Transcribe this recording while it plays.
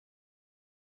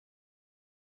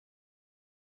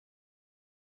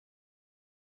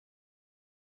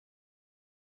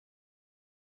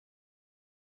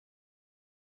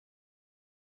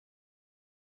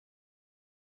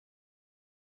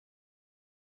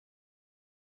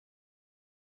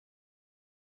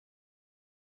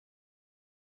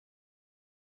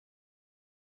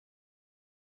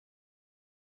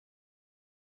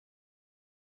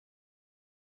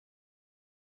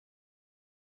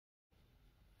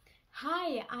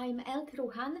Hi, I'm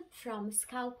Truchan from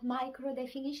Scalp Micro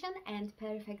Definition and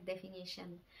Perfect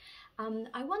Definition.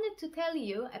 I wanted to tell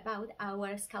you about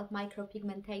our scalp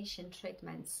micropigmentation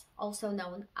treatments, also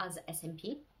known as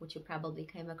SMP, which you probably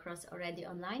came across already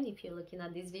online if you're looking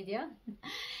at this video.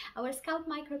 Our scalp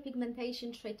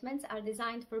micropigmentation treatments are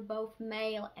designed for both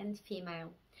male and female.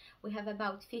 We have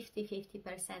about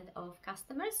 50% of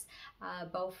customers,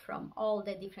 both from all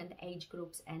the different age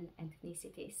groups and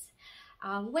ethnicities.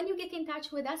 When you get in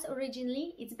touch with us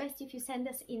originally, it's best if you send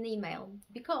us an email,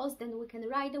 because then we can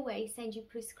right away send you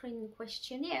pre-screening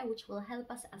questionnaire which will help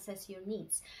us assess your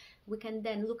needs. We can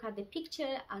then look at the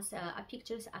pictures,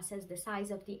 assess the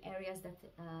size of the areas that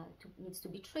needs to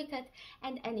be treated,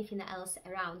 and anything else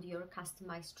around your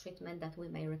customized treatment that we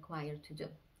may require to do.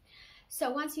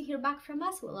 So once you hear back from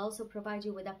us, we'll also provide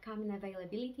you with upcoming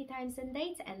availability times and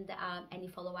dates and any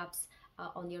follow-ups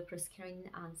on your pre-screening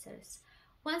answers.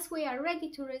 Once we are ready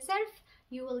to reserve,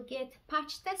 you will get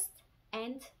patch test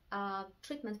and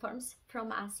treatment forms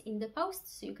from us in the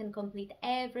post, so you can complete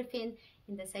everything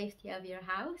in the safety of your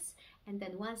house. And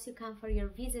then once you come for your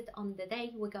visit on the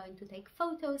day, we're going to take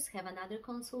photos, have another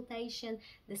consultation,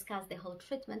 discuss the whole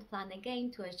treatment plan again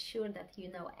to ensure that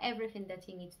you know everything that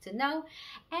you need to know.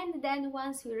 And then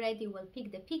once we're ready, we'll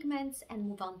pick the pigments and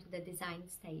move on to the design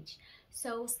stage.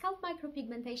 So scalp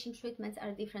micropigmentation treatments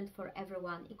are different for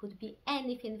everyone. It could be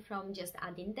anything from just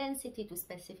adding density to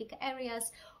specific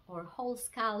areas, or whole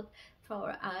scalp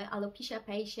for alopecia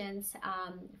patients,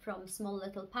 from small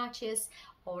little patches,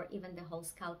 or even the whole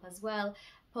scalp as well.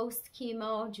 Post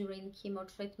chemo, during chemo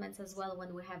treatments as well,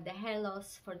 when we have the hair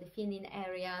loss for the thinning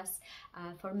areas,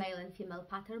 for male and female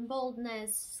pattern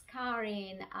baldness,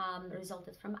 scarring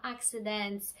resulted from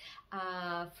accidents,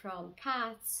 from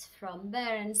cuts, from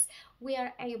burns, we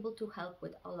are able to help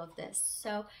with all of this.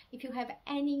 So if you have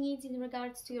any needs in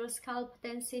regards to your scalp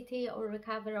density or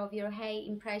recovery of your hair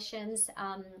impressions,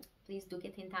 please do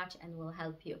get in touch and we'll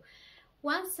help you.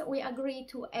 Once we agree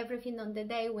to everything on the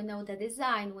day, we know the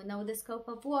design, we know the scope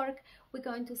of work, we're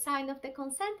going to sign off the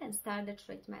consent and start the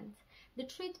treatment. The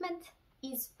treatment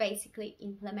is basically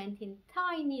implementing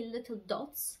tiny little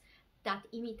dots that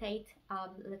imitate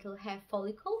little hair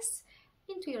follicles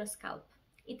into your scalp.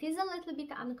 It is a little bit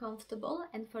uncomfortable,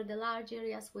 and for the large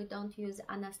areas we don't use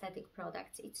anesthetic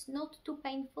products. It's not too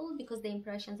painful because the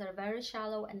impressions are very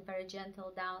shallow and very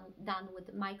gentle done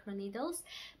with micro needles,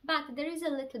 but there is a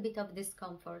little bit of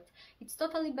discomfort. It's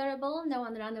totally bearable, no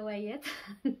one ran away yet,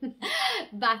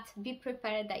 but be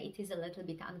prepared that it is a little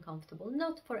bit uncomfortable.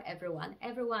 Not for everyone.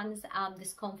 Everyone's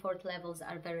discomfort levels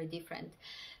are very different.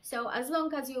 So as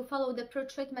long as you follow the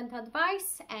pre-treatment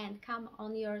advice and come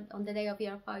on the day of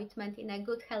your appointment in a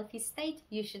good healthy state,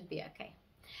 you should be okay.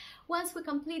 Once we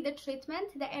complete the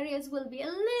treatment, the areas will be a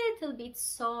little bit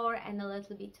sore and a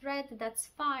little bit red. That's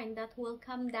fine, that will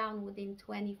come down within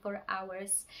 24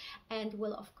 hours, and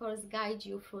will of course guide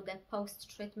you through the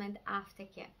post-treatment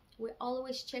aftercare. We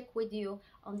always check with you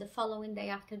on the following day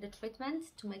after the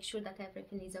treatment to make sure that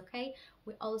everything is okay.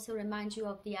 We also remind you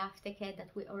of the aftercare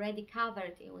that we already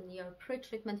covered in your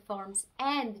pre-treatment forms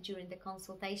and during the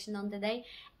consultation on the day,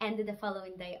 and the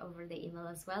following day over the email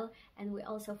as well. And we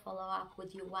also follow up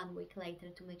with you 1 week later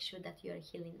to make sure that you are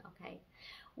healing okay.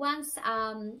 Once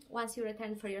you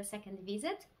return for your second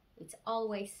visit, it's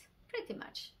always pretty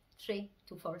much 3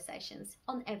 to 4 sessions.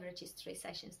 On average is 3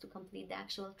 sessions to complete the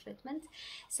actual treatment.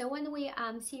 So when we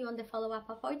see you on the follow-up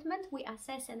appointment, we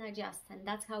assess and adjust, and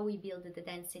that's how we build the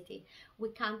density. We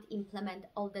can't implement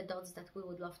all the dots that we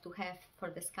would love to have for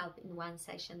the scalp in 1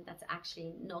 session. That's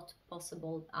actually not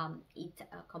possible. It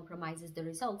compromises the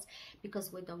results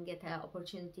because we don't get an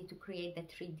opportunity to create the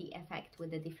 3D effect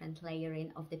with the different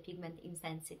layering of the pigment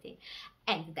intensity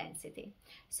and density.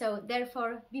 So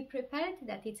therefore, be prepared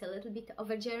that it's a little bit of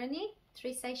a journey.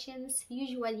 3 sessions,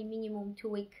 usually minimum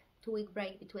 2-week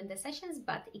break between the sessions,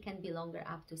 but it can be longer,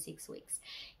 up to 6 weeks.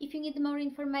 If you need more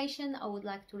information or would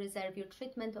like to reserve your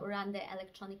treatment or run the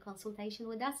electronic consultation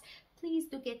with us, please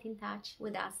do get in touch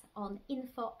with us on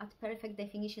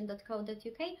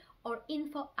info@perfectdefinition.co.uk or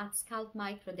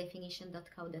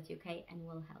info@scalpmicrodefinition.co.uk, and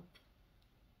we'll help.